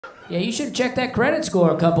Yeah, you should check that credit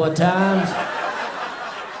score a couple of times.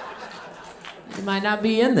 You might not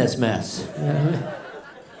be in this mess. You know what I mean?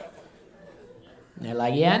 They're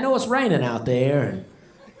like, yeah, I know it's raining out there, and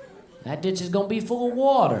that ditch is gonna be full of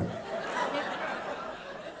water.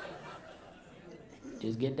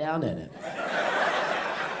 Just get down in it.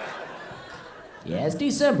 Yeah, it's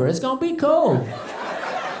December. It's gonna be cold.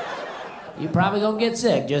 You're probably gonna get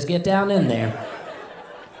sick. Just get down in there.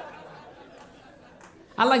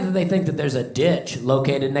 I like that they think that there's a ditch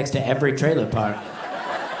located next to every trailer park.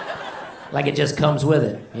 Like it just comes with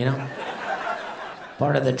it, you know?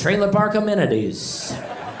 Part of the trailer park amenities.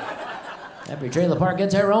 Every trailer park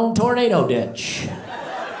gets their own tornado ditch.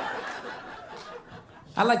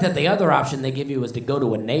 I like that the other option they give you is to go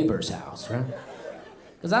to a neighbor's house, right?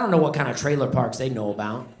 Because I don't know what kind of trailer parks they know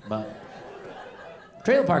about, but the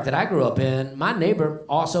trailer park that I grew up in, my neighbor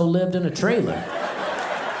also lived in a trailer.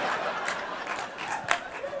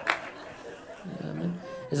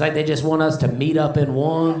 It's like they just want us to meet up in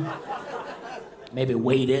one, maybe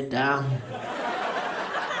weight it down.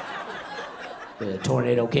 The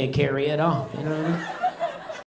tornado can't carry it off, you know what I mean?